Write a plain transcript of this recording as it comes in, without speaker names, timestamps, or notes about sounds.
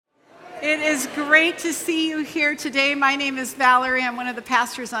It is great to see you here today. My name is Valerie. I'm one of the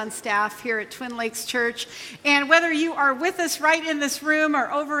pastors on staff here at Twin Lakes Church. And whether you are with us right in this room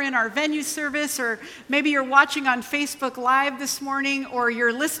or over in our venue service, or maybe you're watching on Facebook Live this morning, or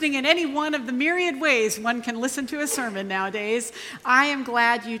you're listening in any one of the myriad ways one can listen to a sermon nowadays, I am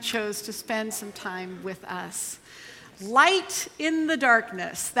glad you chose to spend some time with us. Light in the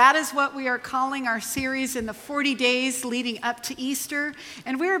darkness. That is what we are calling our series in the 40 days leading up to Easter.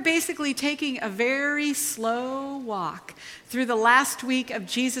 And we're basically taking a very slow walk through the last week of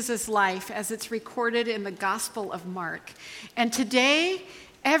Jesus' life as it's recorded in the Gospel of Mark. And today,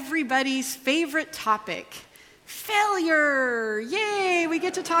 everybody's favorite topic, failure. Yay, we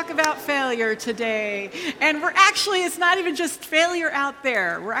get to talk about failure today. And it's not even just failure out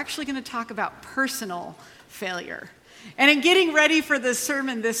there. We're actually going to talk about personal failure. And in getting ready for this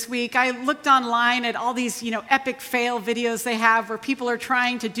sermon this week, I looked online at all these, epic fail videos they have where people are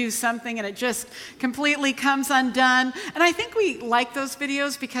trying to do something and it just completely comes undone. And I think we like those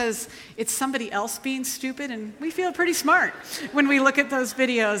videos because it's somebody else being stupid and we feel pretty smart when we look at those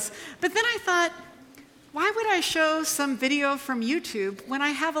videos. But then I thought, why would I show some video from YouTube when I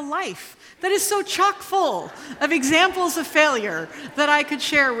have a life that is so chock full of examples of failure that I could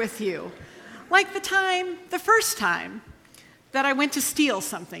share with you? Like the first time that I went to steal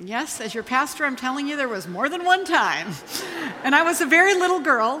something. Yes, as your pastor, I'm telling you, there was more than one time. And I was a very little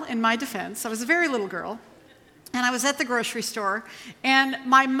girl, in my defense. I was a very little girl. And I was at the grocery store. And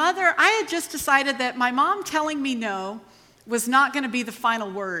I had just decided that my mom telling me no was not going to be the final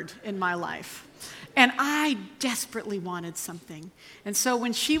word in my life. And I desperately wanted something. And so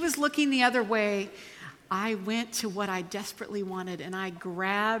when she was looking the other way, I went to what I desperately wanted, and I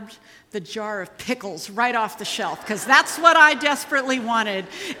grabbed the jar of pickles right off the shelf, because that's what I desperately wanted.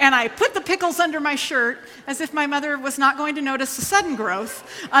 And I put the pickles under my shirt, as if my mother was not going to notice the sudden growth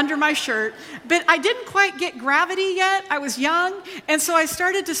under my shirt. But I didn't quite get gravity yet. I was young, and so I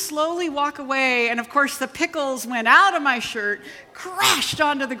started to slowly walk away. And of course, the pickles went out of my shirt, crashed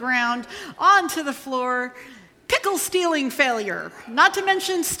onto the ground, onto the floor. Pickle stealing failure, not to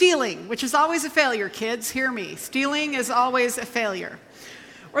mention stealing, which is always a failure, kids, hear me. Stealing is always a failure.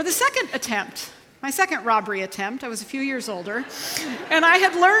 Or the second attempt, my second robbery attempt, I was a few years older, and I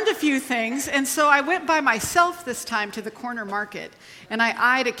had learned a few things, and so I went by myself this time to the corner market, and I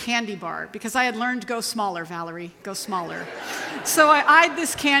eyed a candy bar, because I had learned go smaller, Valerie, go smaller. So I eyed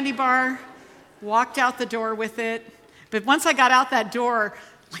this candy bar, walked out the door with it, but once I got out that door,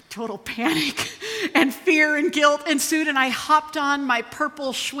 like total panic and fear and guilt ensued, and I hopped on my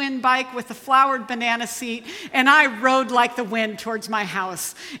purple Schwinn bike with the flowered banana seat, and I rode like the wind towards my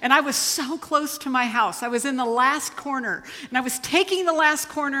house. And I was so close to my house. I was in the last corner, and I was taking the last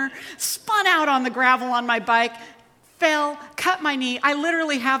corner, spun out on the gravel on my bike, fell, cut my knee. I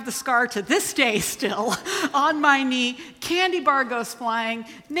literally have the scar to this day still on my knee. Candy bar goes flying,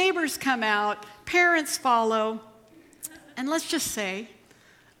 neighbors come out, parents follow, and let's just say,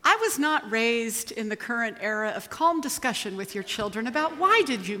 I was not raised in the current era of calm discussion with your children about why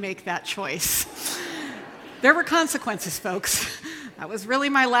did you make that choice. There were consequences, folks. That was really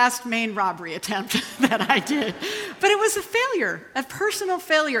my last main robbery attempt that I did. But it was a failure, a personal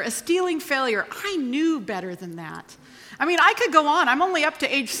failure, a stealing failure. I knew better than that. I mean, I could go on. I'm only up to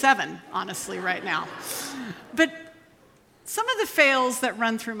age 7, honestly, right now. But some of the fails that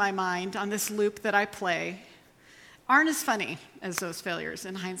run through my mind on this loop that I play aren't as funny as those failures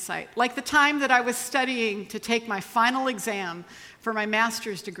in hindsight. Like the time that I was studying to take my final exam for my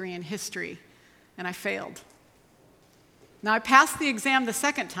master's degree in history, and I failed. Now, I passed the exam the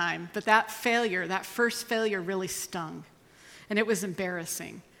second time, but that first failure really stung, and it was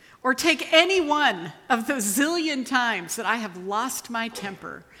embarrassing. Or take any one of those zillion times that I have lost my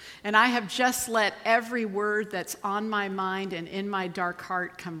temper, and I have just let every word that's on my mind and in my dark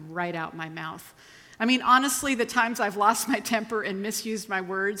heart come right out my mouth. I mean, honestly, the times I've lost my temper and misused my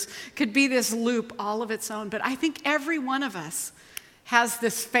words could be this loop all of its own. But I think every one of us has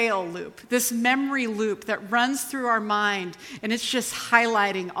this fail loop, this memory loop that runs through our mind, and it's just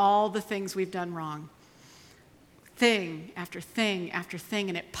highlighting all the things we've done wrong. Thing after thing after thing,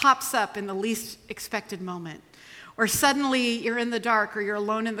 and it pops up in the least expected moment. Or suddenly you're in the dark or you're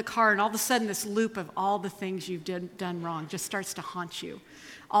alone in the car, and all of a sudden this loop of all the things you've done wrong just starts to haunt you.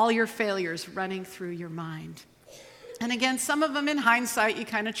 All your failures running through your mind. And again, some of them in hindsight, you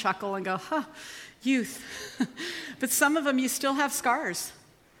kind of chuckle and go, youth. But some of them, you still have scars.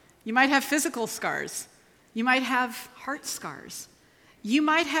 You might have physical scars. You might have heart scars. You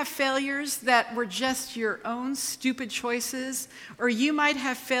might have failures that were just your own stupid choices, or you might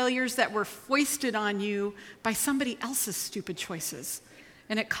have failures that were foisted on you by somebody else's stupid choices.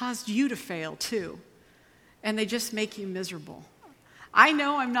 and it caused you to fail too. And they just make you miserable. I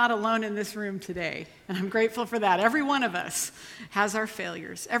know I'm not alone in this room today, and I'm grateful for that. Every one of us has our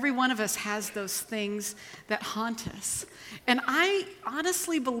failures. Every one of us has those things that haunt us. And I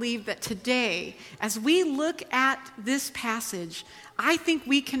honestly believe that today, as we look at this passage, I think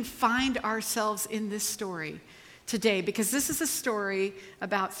we can find ourselves in this story today, because this is a story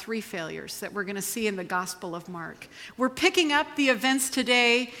about 3 failures that we're going to see in the Gospel of Mark. We're picking up the events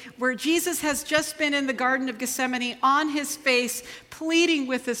today where Jesus has just been in the Garden of Gethsemane on his face, pleading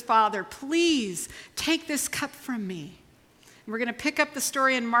with his Father, please take this cup from me. And we're going to pick up the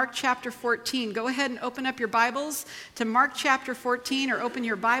story in Mark chapter 14. Go ahead and open up your Bibles to Mark chapter 14, or open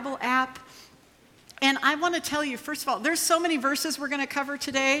your Bible app. And I want to tell you, first of all, there's so many verses we're going to cover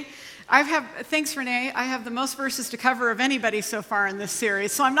today. Thanks, Renee, I have the most verses to cover of anybody so far in this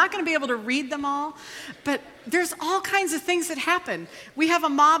series, so I'm not going to be able to read them all, but there's all kinds of things that happen. We have a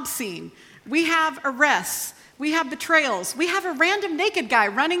mob scene. We have arrests. We have betrayals. We have a random naked guy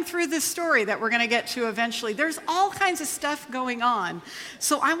running through this story that we're going to get to eventually. There's all kinds of stuff going on.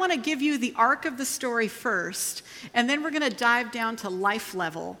 So I want to give you the arc of the story first, and then we're going to dive down to life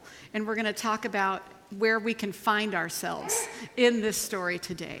level, and we're going to talk about where we can find ourselves in this story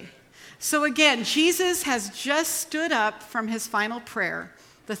today. So again, Jesus has just stood up from his final prayer.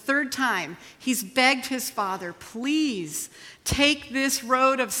 The 3rd time, he's begged his Father, please take this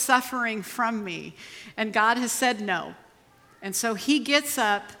road of suffering from me. And God has said no. And so he gets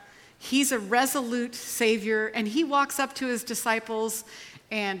up, he's a resolute Savior, and he walks up to his disciples,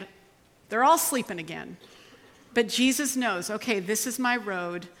 and they're all sleeping again. But Jesus knows, okay, this is my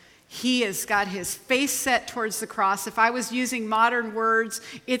road. He has got his face set towards the cross. If I was using modern words,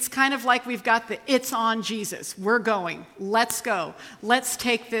 it's kind of like we've got the "it's on Jesus." We're going. Let's go. Let's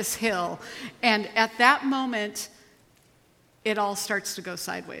take this hill. And at that moment, it all starts to go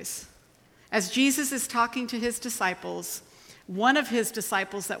sideways. As Jesus is talking to his disciples, one of his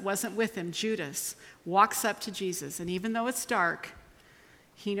disciples that wasn't with him, Judas, walks up to Jesus. And even though it's dark,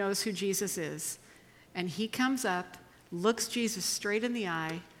 he knows who Jesus is. And he comes up, looks Jesus straight in the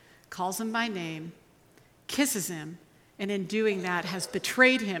eye, calls him by name, kisses him, and in doing that has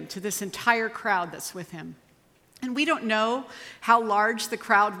betrayed him to this entire crowd that's with him. And we don't know how large the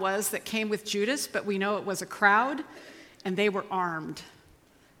crowd was that came with Judas, but we know it was a crowd, and they were armed.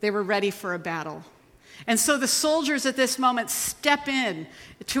 They were ready for a battle. And so the soldiers at this moment step in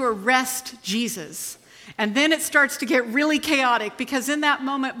to arrest Jesus. And then it starts to get really chaotic, because in that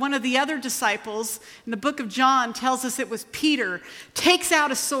moment, one of the other disciples in the book of John tells us it was Peter, takes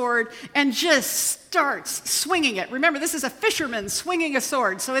out a sword and just starts swinging it. Remember, this is a fisherman swinging a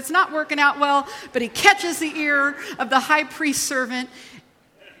sword, so it's not working out well, but he catches the ear of the high priest's servant,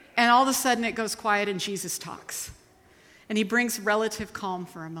 and all of a sudden it goes quiet and Jesus talks. And he brings relative calm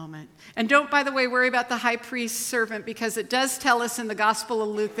for a moment. And don't, by the way, worry about the high priest's servant, because it does tell us in the Gospel of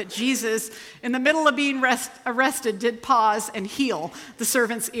Luke that Jesus, in the middle of being arrested, did pause and heal the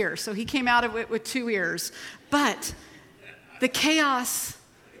servant's ear. So he came out of it with 2 ears. But the chaos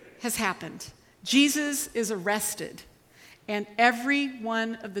has happened. Jesus is arrested. And every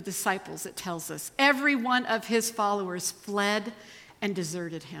one of the disciples, it tells us, every one of his followers fled and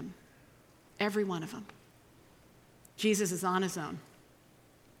deserted him. Every one of them. Jesus is on his own.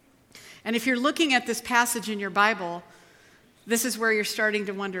 And if you're looking at this passage in your Bible, this is where you're starting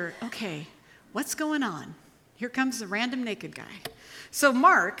to wonder, okay, what's going on? Here comes the random naked guy. So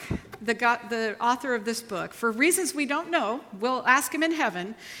Mark, the author of this book, for reasons we don't know, we'll ask him in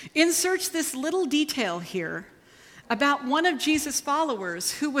heaven, inserts this little detail here about one of Jesus'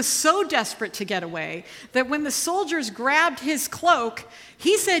 followers who was so desperate to get away that when the soldiers grabbed his cloak,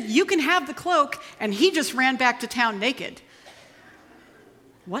 he said, "You can have the cloak," and he just ran back to town naked.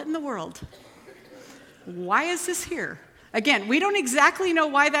 What in the world? Why is this here? Again, we don't exactly know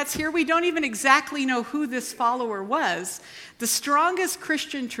why that's here. We don't even exactly know who this follower was. The strongest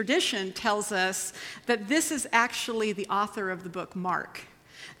Christian tradition tells us that this is actually the author of the book, Mark.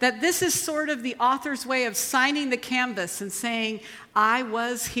 That this is sort of the author's way of signing the canvas and saying, I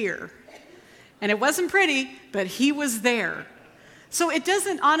was here. And it wasn't pretty, but he was there. So it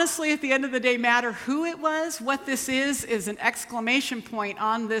doesn't honestly, at the end of the day, matter who it was. What this is an exclamation point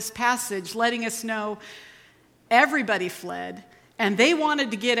on this passage, letting us know everybody fled, and they wanted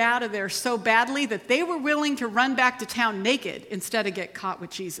to get out of there so badly that they were willing to run back to town naked instead of get caught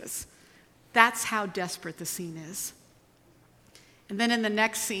with Jesus. That's how desperate the scene is. And then in the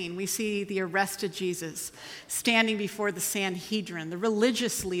next scene, we see the arrested Jesus standing before the Sanhedrin, the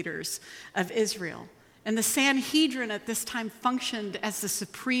religious leaders of Israel. And the Sanhedrin at this time functioned as the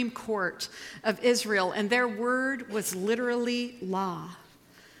supreme court of Israel, and their word was literally law.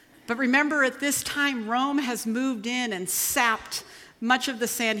 But remember, at this time, Rome has moved in and sapped much of the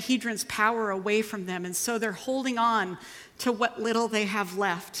Sanhedrin's power away from them. And so they're holding on to what little they have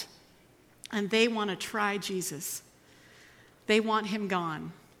left. And they want to try Jesus. They want him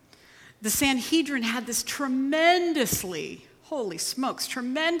gone. The Sanhedrin had this tremendously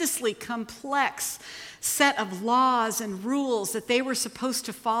complex set of laws and rules that they were supposed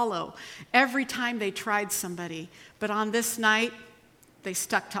to follow every time they tried somebody. But on this night, they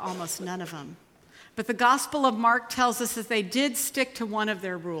stuck to almost none of them. But the Gospel of Mark tells us that they did stick to one of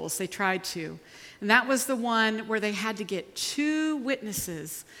their rules. They tried to. And that was the one where they had to get 2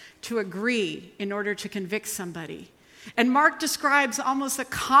 witnesses to agree in order to convict somebody. And Mark describes almost a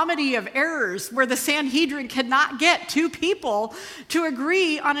comedy of errors where the Sanhedrin cannot get 2 people to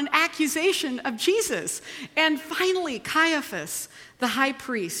agree on an accusation of Jesus. And finally, Caiaphas, the high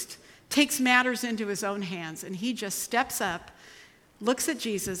priest, takes matters into his own hands, and he just steps up, looks at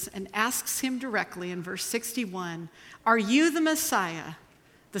Jesus, and asks him directly in verse 61, "Are you the Messiah,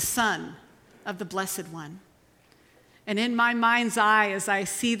 the Son of the Blessed One?" And in my mind's eye, as I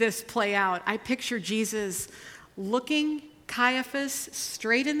see this play out, I picture Jesus looking Caiaphas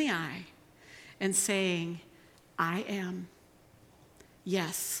straight in the eye and saying, "I am.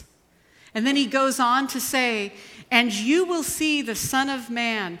 Yes." And then he goes on to say, "And you will see the Son of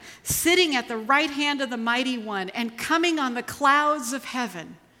Man sitting at the right hand of the Mighty One and coming on the clouds of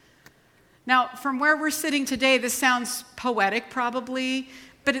heaven." Now, from where we're sitting today, this sounds poetic probably,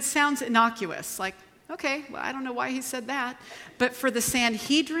 but it sounds innocuous. Like, okay, well, I don't know why he said that. But for the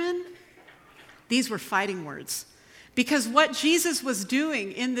Sanhedrin, these were fighting words. Because what Jesus was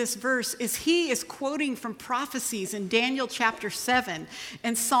doing in this verse is he is quoting from prophecies in Daniel chapter 7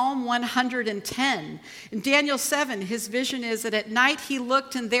 and Psalm 110. In Daniel 7, his vision is that at night he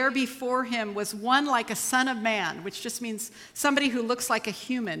looked and there before him was one like a son of man, which just means somebody who looks like a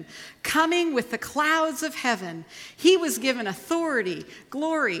human, coming with the clouds of heaven. He was given authority,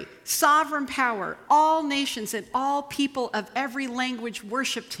 glory, sovereign power. All nations and all people of every language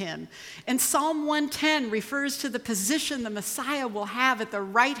worshiped him. And Psalm 110 refers to the position the Messiah will have at the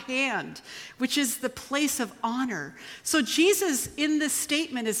right hand, which is the place of honor. So Jesus in this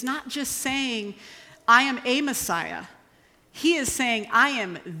statement is not just saying, "I am a Messiah." He is saying, "I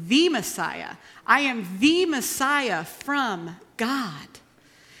am the Messiah. I am the Messiah from God."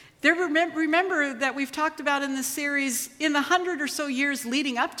 Remember that we've talked about in this series, in the 100 or so years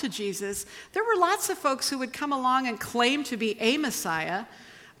leading up to Jesus, there were lots of folks who would come along and claim to be a Messiah,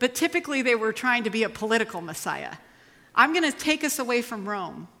 but typically they were trying to be a political Messiah. I'm going to take us away from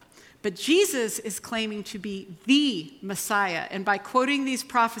Rome. But Jesus is claiming to be the Messiah. And by quoting these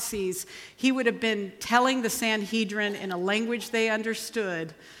prophecies, he would have been telling the Sanhedrin in a language they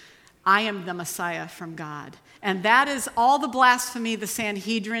understood, "I am the Messiah from God." And that is all the blasphemy the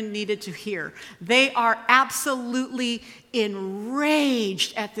Sanhedrin needed to hear. They are absolutely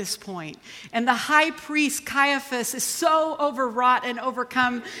enraged at this point. And the high priest Caiaphas is so overwrought and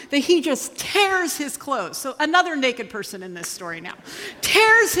overcome that he just tears his clothes. So another naked person in this story now.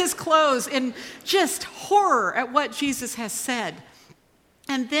 Tears his clothes in just horror at what Jesus has said.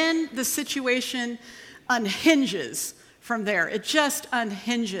 And then the situation unhinges from there. It just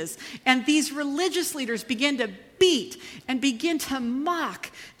unhinges. And these religious leaders begin to beat and begin to mock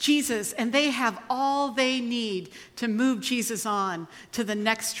Jesus, and they have all they need to move Jesus on to the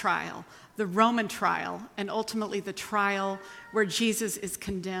next trial, the Roman trial, and ultimately the trial where Jesus is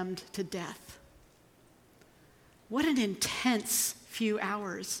condemned to death. What an intense few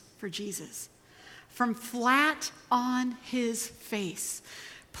hours for Jesus. From flat on his face,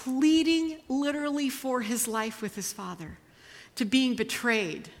 pleading literally for his life with his Father, to being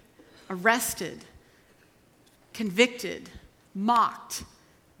betrayed, arrested, convicted, mocked,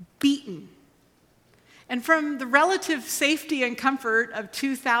 beaten. And from the relative safety and comfort of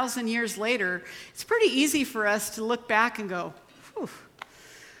 2,000 years later, it's pretty easy for us to look back and go, "Whew,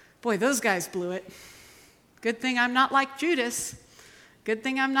 boy, those guys blew it. Good thing I'm not like Judas. Good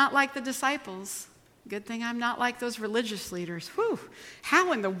thing I'm not like the disciples. Good thing I'm not like those religious leaders. Whew,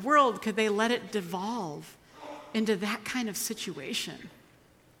 how in the world could they let it devolve into that kind of situation?"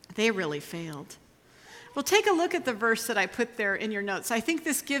 They really failed. Well, take a look at the verse that I put there in your notes. I think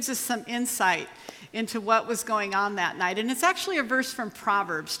this gives us some insight into what was going on that night. And it's actually a verse from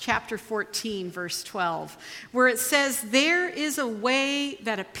Proverbs, chapter 14, verse 12, where it says, "There is a way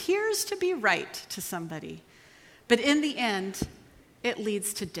that appears to be right to somebody, but in the end, it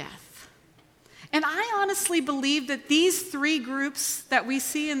leads to death." And I honestly believe that these 3 groups that we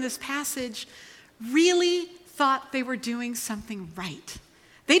see in this passage really thought they were doing something right.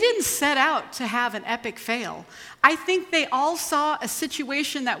 They didn't set out to have an epic fail. I think they all saw a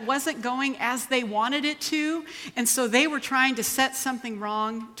situation that wasn't going as they wanted it to, and so they were trying to set something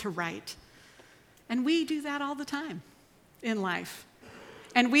wrong to right. And we do that all the time in life.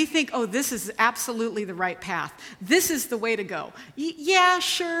 And we think, oh, this is absolutely the right path. This is the way to go. Yeah,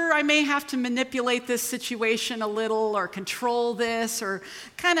 sure, I may have to manipulate this situation a little or control this or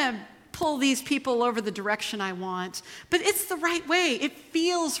kind of pull these people over the direction I want. But it's the right way. It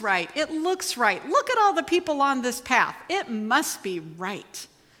feels right. It looks right. Look at all the people on this path. It must be right.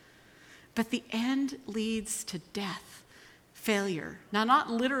 But the end leads to death, failure. Now, not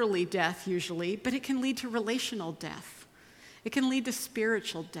literally death usually, but it can lead to relational death. It can lead to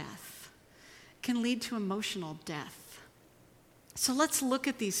spiritual death. It can lead to emotional death. So let's look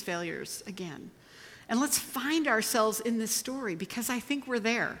at these failures again. And let's find ourselves in this story because I think we're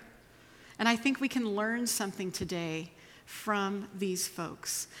there. And I think we can learn something today from these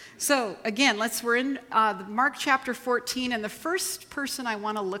folks. So again, we're in Mark chapter 14, and the first person I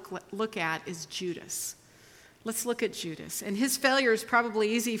want to look at is Judas. Let's look at Judas. And his failure is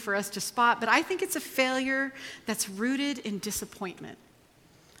probably easy for us to spot, but I think it's a failure that's rooted in disappointment.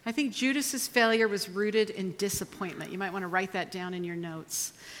 I think Judas's failure was rooted in disappointment. You might want to write that down in your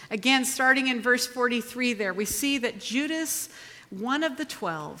notes. Again, starting in verse 43 there, we see that Judas, one of the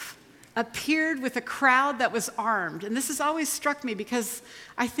 12, appeared with a crowd that was armed. And this has always struck me because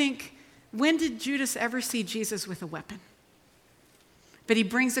I think, when did Judas ever see Jesus with a weapon? But he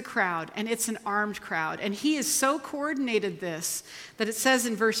brings a crowd, and it's an armed crowd. And he has so coordinated this that it says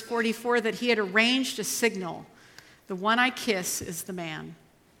in verse 44 that he had arranged a signal. The one I kiss is the man.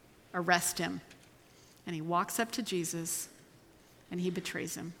 Arrest him. And he walks up to Jesus, and he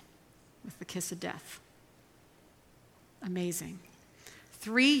betrays him with the kiss of death. Amazing.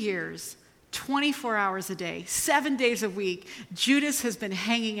 3 years, 24 hours a day, 7 days a week, Judas has been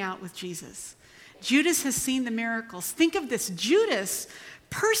hanging out with Jesus. Judas has seen the miracles. Think of this. Judas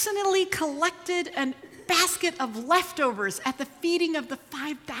personally collected a basket of leftovers at the feeding of the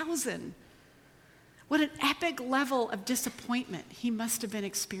 5,000. What an epic level of disappointment he must have been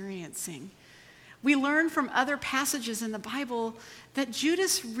experiencing. We learn from other passages in the Bible that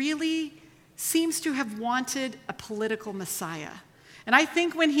Judas really seems to have wanted a political Messiah. And I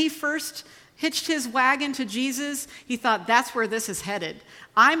think when he first hitched his wagon to Jesus, he thought, that's where this is headed.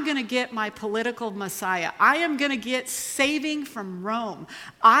 I'm going to get my political Messiah. I am going to get saving from Rome.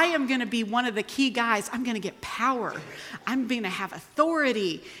 I am going to be one of the key guys. I'm going to get power. I'm going to have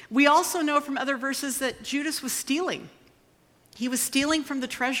authority. We also know from other verses that Judas was stealing. He was stealing from the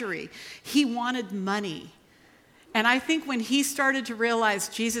treasury. He wanted money. And I think when he started to realize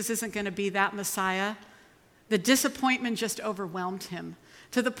Jesus isn't going to be that Messiah, the disappointment just overwhelmed him,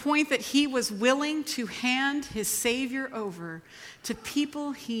 to the point that he was willing to hand his Savior over to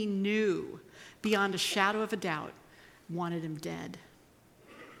people he knew beyond a shadow of a doubt wanted him dead.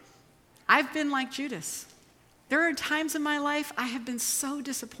 I've been like Judas. There are times in my life I have been so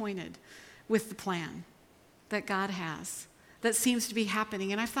disappointed with the plan that God has that seems to be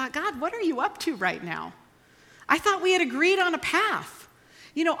happening. And I thought, God, what are you up to right now? I thought we had agreed on a path.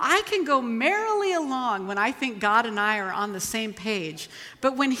 You know, I can go merrily along when I think God and I are on the same page.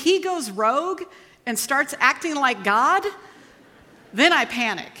 But when he goes rogue and starts acting like God, then I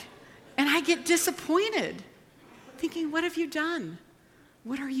panic. And I get disappointed, thinking, what have you done?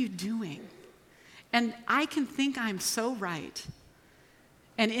 What are you doing? And I can think I'm so right.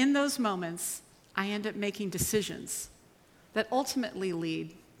 And in those moments, I end up making decisions that ultimately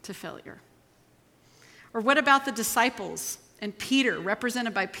lead to failure. Or what about the disciples? And Peter,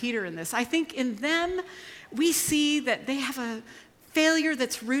 represented by Peter in this. I think in them, we see that they have a failure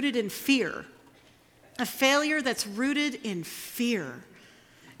that's rooted in fear. A failure that's rooted in fear.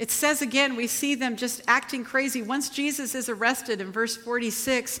 It says again, we see them just acting crazy. Once Jesus is arrested in verse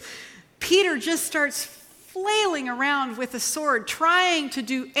 46, Peter just starts flailing around with a sword, trying to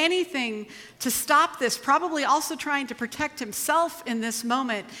do anything to stop this, probably also trying to protect himself in this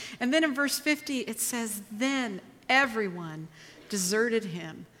moment. And then in verse 50, it says, then everyone deserted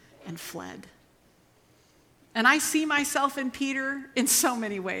him and fled. And I see myself in Peter in so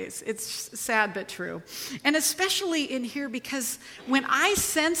many ways. It's sad but true. And especially in here because when I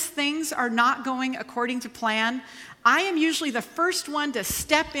sense things are not going according to plan, I am usually the first one to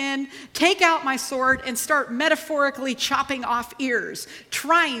step in, take out my sword, and start metaphorically chopping off ears,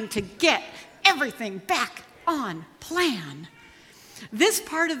 trying to get everything back on plan. This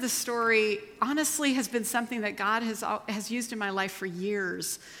part of the story, honestly, has been something that God has used in my life for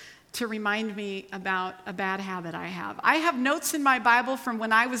years to remind me about a bad habit I have. I have notes in my Bible from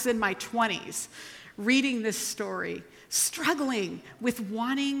when I was in my 20s reading this story struggling with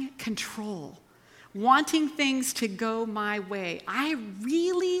wanting control, wanting things to go my way. I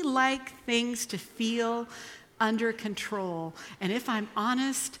really like things to feel under control. And if I'm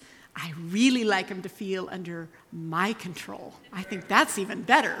honest, I really like them to feel under my control. I think that's even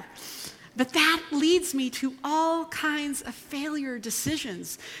better. But that leads me to all kinds of failure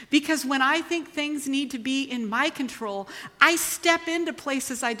decisions. Because when I think things need to be in my control, I step into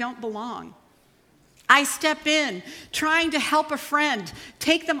places I don't belong. I step in trying to help a friend,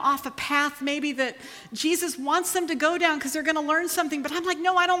 take them off a path maybe that Jesus wants them to go down because they're going to learn something. But I'm like,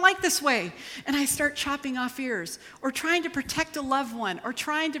 no, I don't like this way. And I start chopping off ears, or trying to protect a loved one, or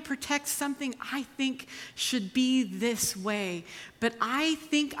trying to protect something I think should be this way. But I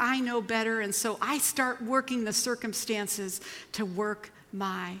think I know better, and so I start working the circumstances to work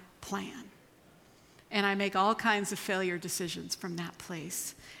my plan. And I make all kinds of failure decisions from that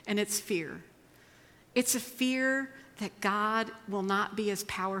place. And it's fear. It's a fear that God will not be as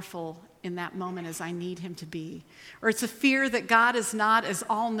powerful in that moment as I need him to be. Or it's a fear that God is not as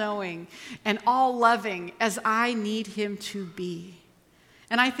all-knowing and all-loving as I need him to be.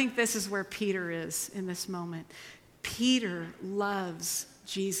 And I think this is where Peter is in this moment. Peter loves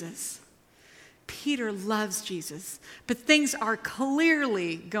Jesus. Peter loves Jesus. But things are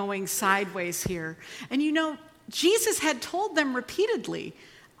clearly going sideways here. And you know, Jesus had told them repeatedly,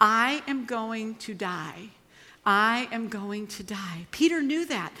 I am going to die. I am going to die. Peter knew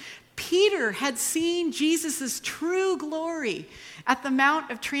that. Peter had seen Jesus' true glory at the Mount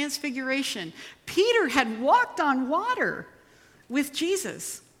of Transfiguration. Peter had walked on water with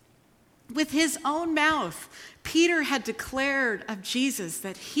Jesus. With his own mouth, Peter had declared of Jesus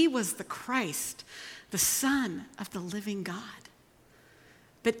that he was the Christ, the Son of the living God.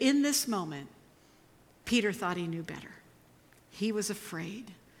 But in this moment, Peter thought he knew better. He was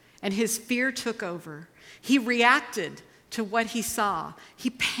afraid. And his fear took over. He reacted to what he saw. He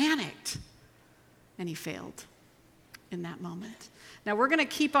panicked, and he failed in that moment. Now, we're going to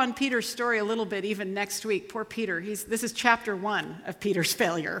keep on Peter's story a little bit even next week. Poor Peter. This is chapter 1 of Peter's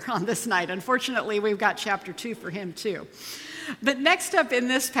failure on this night. Unfortunately, we've got chapter 2 for him too. But next up in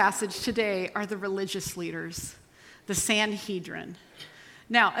this passage today are the religious leaders, the Sanhedrin.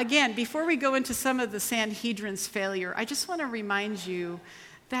 Now, again, before we go into some of the Sanhedrin's failure, I just want to remind you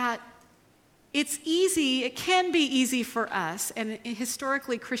that it can be easy for us, and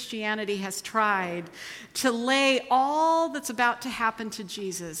historically Christianity has tried to lay all that's about to happen to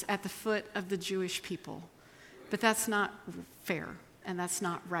Jesus at the foot of the Jewish people. But that's not fair, and that's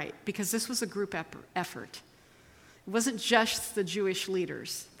not right, because this was a group effort. It wasn't just the Jewish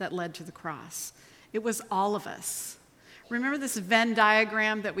leaders that led to the cross. It was all of us. Remember this Venn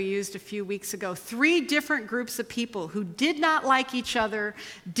diagram that we used a few weeks ago? 3 different groups of people who did not like each other,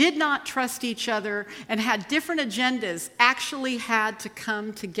 did not trust each other, and had different agendas actually had to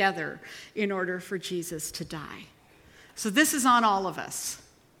come together in order for Jesus to die. So this is on all of us.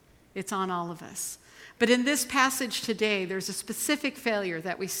 It's on all of us. But in this passage today, there's a specific failure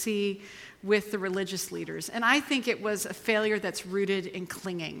that we see with the religious leaders. And I think it was a failure that's rooted in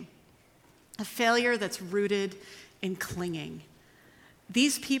clinging. A failure that's rooted in clinging.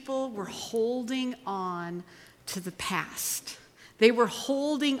 These people were holding on to the past. They were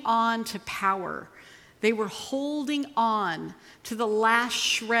holding on to power. They were holding on to the last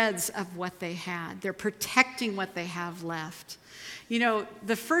shreds of what they had. They're protecting what they have left. You know,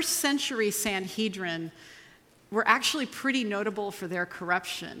 the first century Sanhedrin were actually pretty notable for their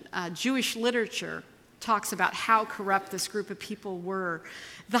corruption. Jewish literature talks about how corrupt this group of people were.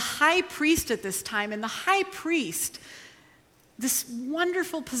 The high priest at this time, and the high priest, this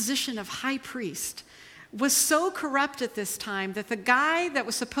wonderful position of high priest, was so corrupt at this time that the guy that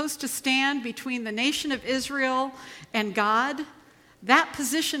was supposed to stand between the nation of Israel and God, that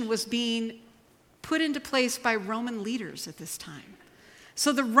position was being put into place by Roman leaders at this time.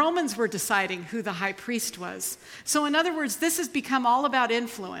 So the Romans were deciding who the high priest was. So in other words, this has become all about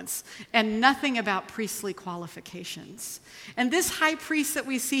influence and nothing about priestly qualifications. And this high priest that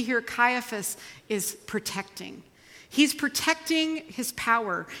we see here, Caiaphas, is protecting. He's protecting his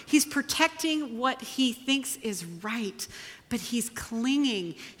power. He's protecting what he thinks is right, but he's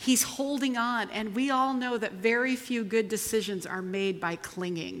clinging. He's holding on. And we all know that very few good decisions are made by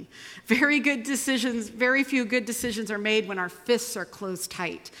clinging. Very few good decisions are made when our fists are closed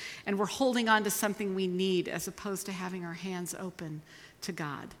tight and we're holding on to something we need as opposed to having our hands open to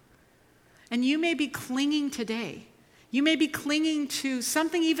God. And you may be clinging today. You may be clinging to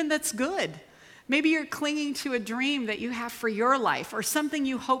something even that's good. Maybe you're clinging to a dream that you have for your life or something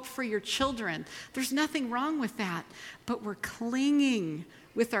you hope for your children. There's nothing wrong with that, but we're clinging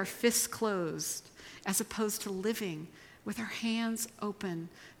with our fists closed. as opposed to living with our hands open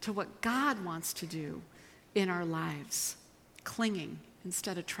to what God wants to do in our lives, clinging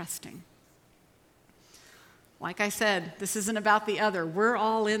instead of trusting. Like I said, this isn't about the other. We're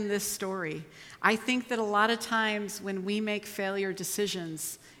all in this story. I think that a lot of times when we make failure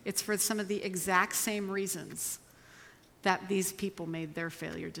decisions, it's for some of the exact same reasons that these people made their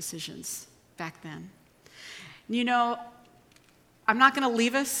failure decisions back then. You know, I'm not going to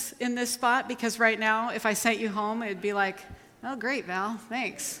leave us in this spot because right now, if I sent you home, it'd be like, oh, great, Val,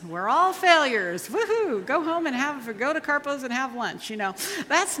 thanks. We're all failures. Woohoo! Go home and go to Carpo's and have lunch. You know,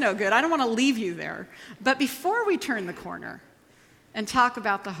 that's no good. I don't want to leave you there. But before we turn the corner and talk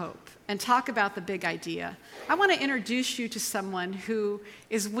about the hope and talk about the big idea, I want to introduce you to someone who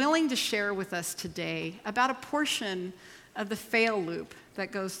is willing to share with us today about a portion of the fail loop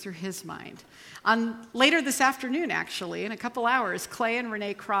that goes through his mind. Later this afternoon, actually, in a couple hours, Clay and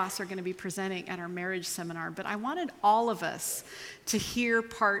Renee Cross are going to be presenting at our marriage seminar, but I wanted all of us to hear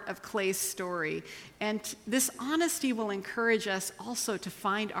part of Clay's story, and this honesty will encourage us also to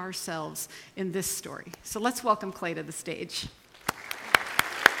find ourselves in this story. So let's welcome Clay to the stage.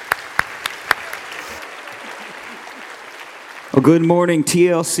 Well, good morning,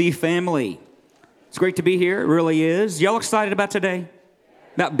 TLC family. It's great to be here. It really is. Y'all excited about today?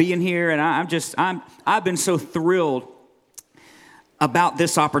 About being here? And I've been so thrilled about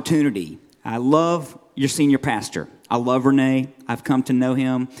this opportunity. I love your senior pastor. I love Renee. I've come to know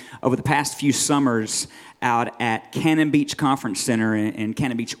him over the past few summers out at Cannon Beach Conference Center in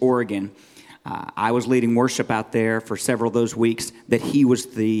Cannon Beach, Oregon. I was leading worship out there for several of those weeks that he was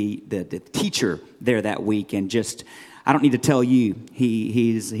the teacher there that week. And just, I don't need to tell you,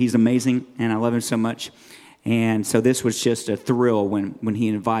 he's amazing, and I love him so much. And so this was just a thrill when he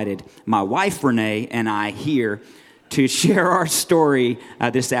invited my wife, Renee, and I here to share our story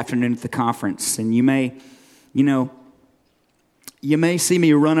this afternoon at the conference. And you may see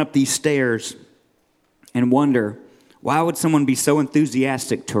me run up these stairs and wonder, why would someone be so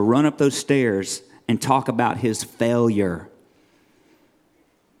enthusiastic to run up those stairs and talk about his failure?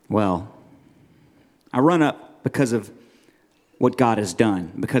 Well, I run up because of what God has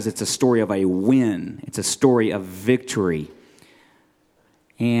done, because it's a story of a win. It's a story of victory.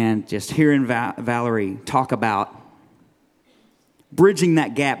 And just hearing Valerie talk about bridging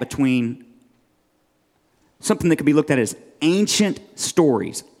that gap between something that could be looked at as ancient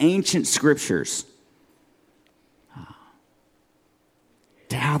stories, ancient scriptures,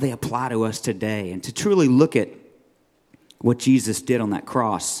 to how they apply to us today, and to truly look at what Jesus did on that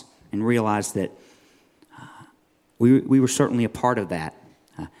cross and realize that we were certainly a part of that.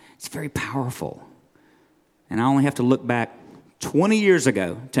 It's very powerful. And I only have to look back 20 years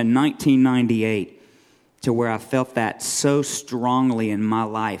ago to 1998 to where I felt that so strongly in my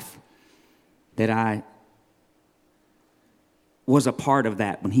life that I was a part of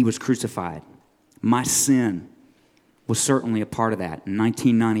that when he was crucified. My sin was certainly a part of that. In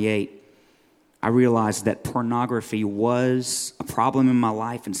 1998, I realized that pornography was a problem in my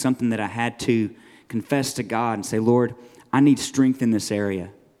life and something that I had to confess to God and say, Lord, I need strength in this area.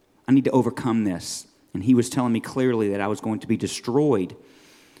 I need to overcome this. And he was telling me clearly that I was going to be destroyed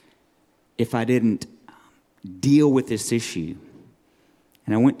if I didn't deal with this issue.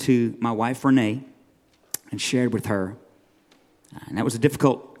 And I went to my wife, Renee, and shared with her. And that was a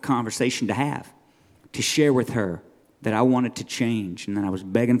difficult conversation to have, to share with her that I wanted to change and that I was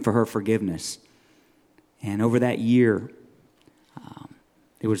begging for her forgiveness. And over that year,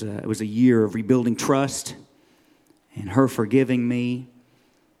 it was a year of rebuilding trust and her forgiving me.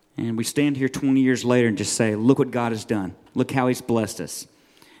 And we stand here 20 years later and just say, look what God has done. Look how he's blessed us.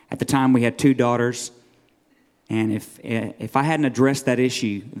 At the time, we had 2 daughters. And if I hadn't addressed that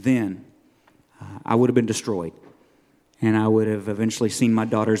issue then, I would have been destroyed. And I would have eventually seen my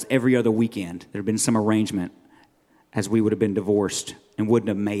daughters every other weekend. There had been some arrangement as we would have been divorced and wouldn't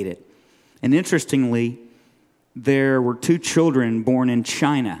have made it. And interestingly, there were 2 children born in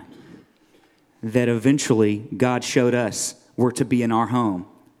China that eventually God showed us were to be in our home.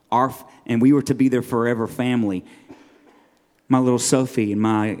 And we were to be their forever family. My little Sophie and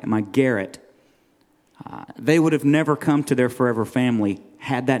my Garrett, they would have never come to their forever family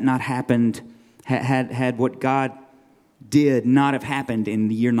had that not happened, had what God did not have happened in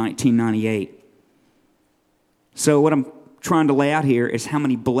the year 1998. So what I'm trying to lay out here is how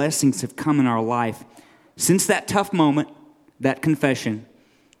many blessings have come in our life since that tough moment, that confession,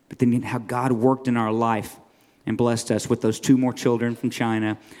 but then how God worked in our life and blessed us with those 2 more children from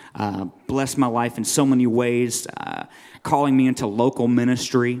China, blessed my life in so many ways, calling me into local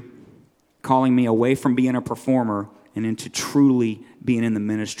ministry, calling me away from being a performer and into truly being in the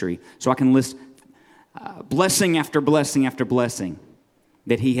ministry. So I can list blessing after blessing after blessing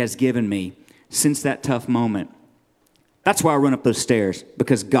that he has given me since that tough moment. That's why I run up those stairs,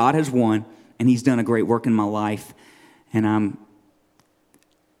 because God has won and he's done a great work in my life. And I'm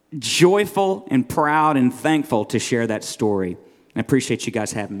joyful and proud and thankful to share that story. I appreciate you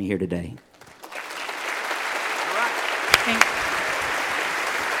guys having me here today.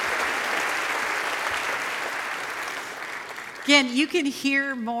 Again, you can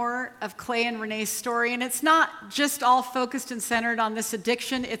hear more of Clay and Renee's story, and it's not just all focused and centered on this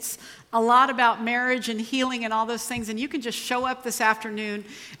addiction. It's a lot about marriage and healing and all those things, and you can just show up this afternoon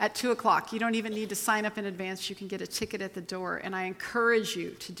at 2 o'clock. You don't even need to sign up in advance. You can get a ticket at the door, and I encourage you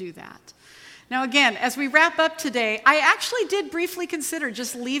to do that. Now, again, as we wrap up today, I actually did briefly consider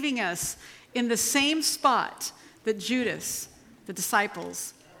just leaving us in the same spot that Judas, the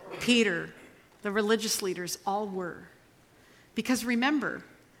disciples, Peter, the religious leaders all were. Because remember,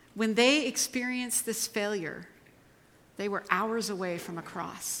 when they experienced this failure, they were hours away from a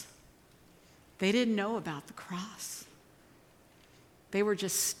cross. They didn't know about the cross. They were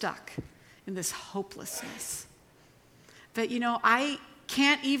just stuck in this hopelessness. But I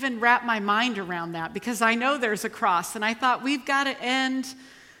can't even wrap my mind around that, because I know there's a cross, and I thought we've got to end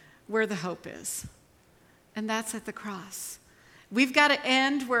where the hope is, and that's at the cross. We've got to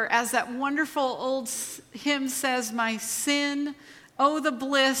end where, as that wonderful old hymn says, my sin, oh, the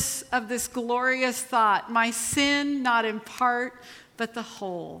bliss of this glorious thought, my sin, not in part, but the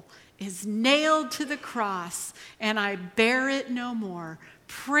whole, is nailed to the cross, and I bear it no more.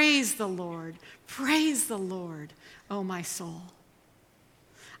 Praise the Lord, oh, my soul.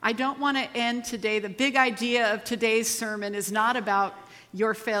 I don't want to end today. The big idea of today's sermon is not about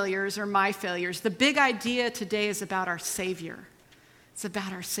your failures or my failures. The big idea today is about our Savior. It's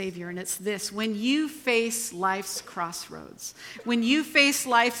about our Savior, and it's this. When you face life's crossroads, when you face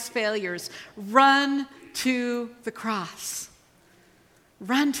life's failures, run to the cross.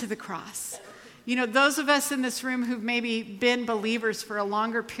 Run to the cross. Those of us in this room who've maybe been believers for a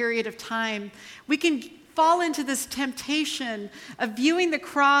longer period of time, we can fall into this temptation of viewing the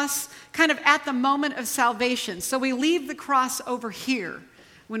cross kind of at the moment of salvation. So we leave the cross over here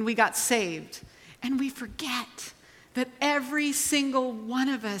when we got saved, and we forget that every single one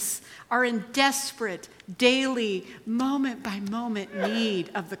of us are in desperate, daily, moment-by-moment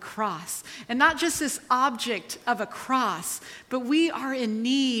need of the cross. And not just this object of a cross, but we are in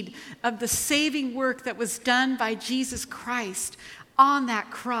need of the saving work that was done by Jesus Christ on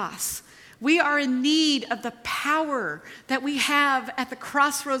that cross. We are in need of the power that we have at the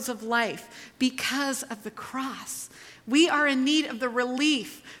crossroads of life because of the cross. We are in need of the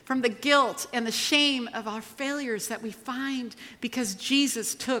relief from the guilt and the shame of our failures that we find because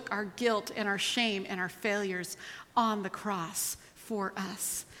Jesus took our guilt and our shame and our failures on the cross for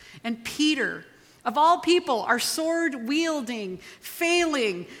us. And Peter, of all people, our sword-wielding,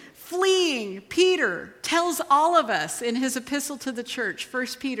 failing, fleeing Peter, tells all of us in his epistle to the church, 1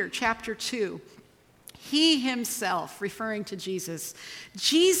 Peter chapter 2, he himself, referring to Jesus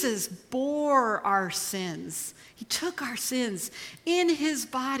bore our sins. He took our sins in his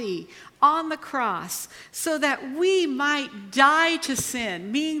body on the cross so that we might die to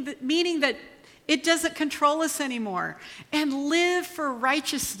sin, meaning that it doesn't control us anymore, and live for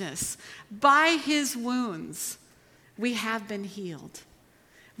righteousness. By his wounds, we have been healed.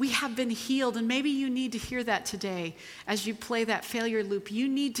 We have been healed, and maybe you need to hear that today as you play that failure loop. You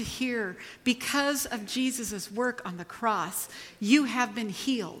need to hear, because of Jesus' work on the cross, you have been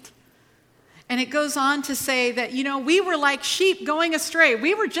healed. And it goes on to say that, we were like sheep going astray.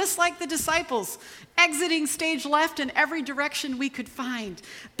 We were just like the disciples, exiting stage left in every direction we could find.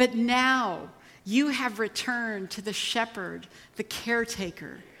 But now you have returned to the shepherd, the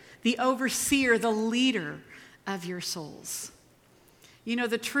caretaker, the overseer, the leader of your souls.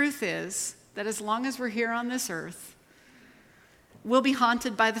 The truth is that as long as we're here on this earth, we'll be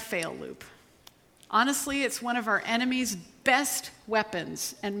haunted by the fail loop. Honestly, it's one of our enemy's best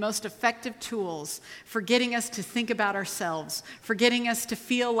weapons and most effective tools for getting us to think about ourselves, for getting us to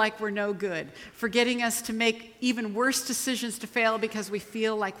feel like we're no good, for getting us to make even worse decisions to fail because we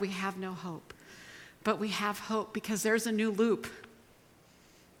feel like we have no hope. But we have hope because there's a new loop.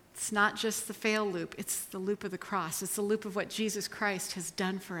 It's not just the fail loop, it's the loop of the cross. It's the loop of what Jesus Christ has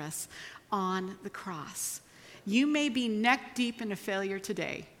done for us on the cross. You may be neck deep in a failure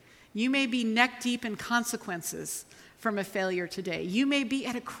today. You may be neck deep in consequences from a failure today. You may be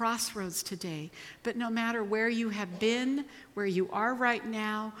at a crossroads today, but no matter where you have been, where you are right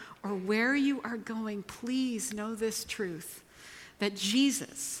now, or where you are going, please know this truth, that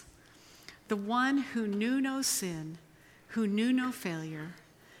Jesus, the one who knew no sin, who knew no failure,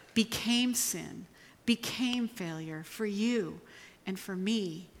 became sin, became failure for you and for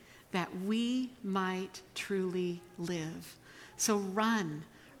me, that we might truly live. So run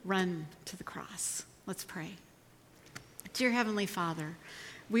to the cross. Let's pray. Dear Heavenly Father,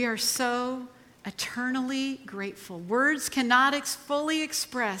 we are so eternally grateful. Words cannot fully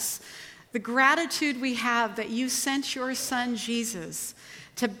express the gratitude we have that you sent your Son, Jesus,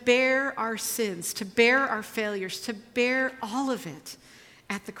 to bear our sins, to bear our failures, to bear all of it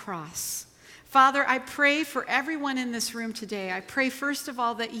at the cross. Father, I pray for everyone in this room today. I pray, first of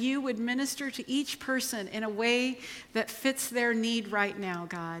all, that you would minister to each person in a way that fits their need right now,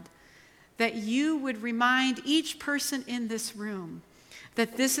 God. That you would remind each person in this room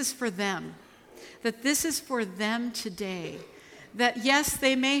that this is for them, that this is for them today. That yes,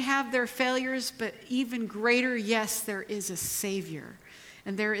 they may have their failures, but even greater, yes, there is a Savior,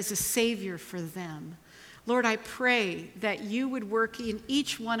 and there is a Savior for them. Lord, I pray that you would work in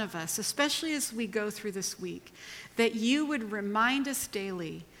each one of us, especially as we go through this week, that you would remind us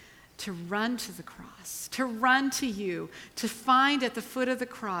daily to run to the cross, to run to you, to find at the foot of the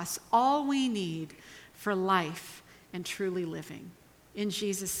cross all we need for life and truly living. In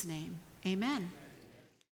Jesus' name, amen.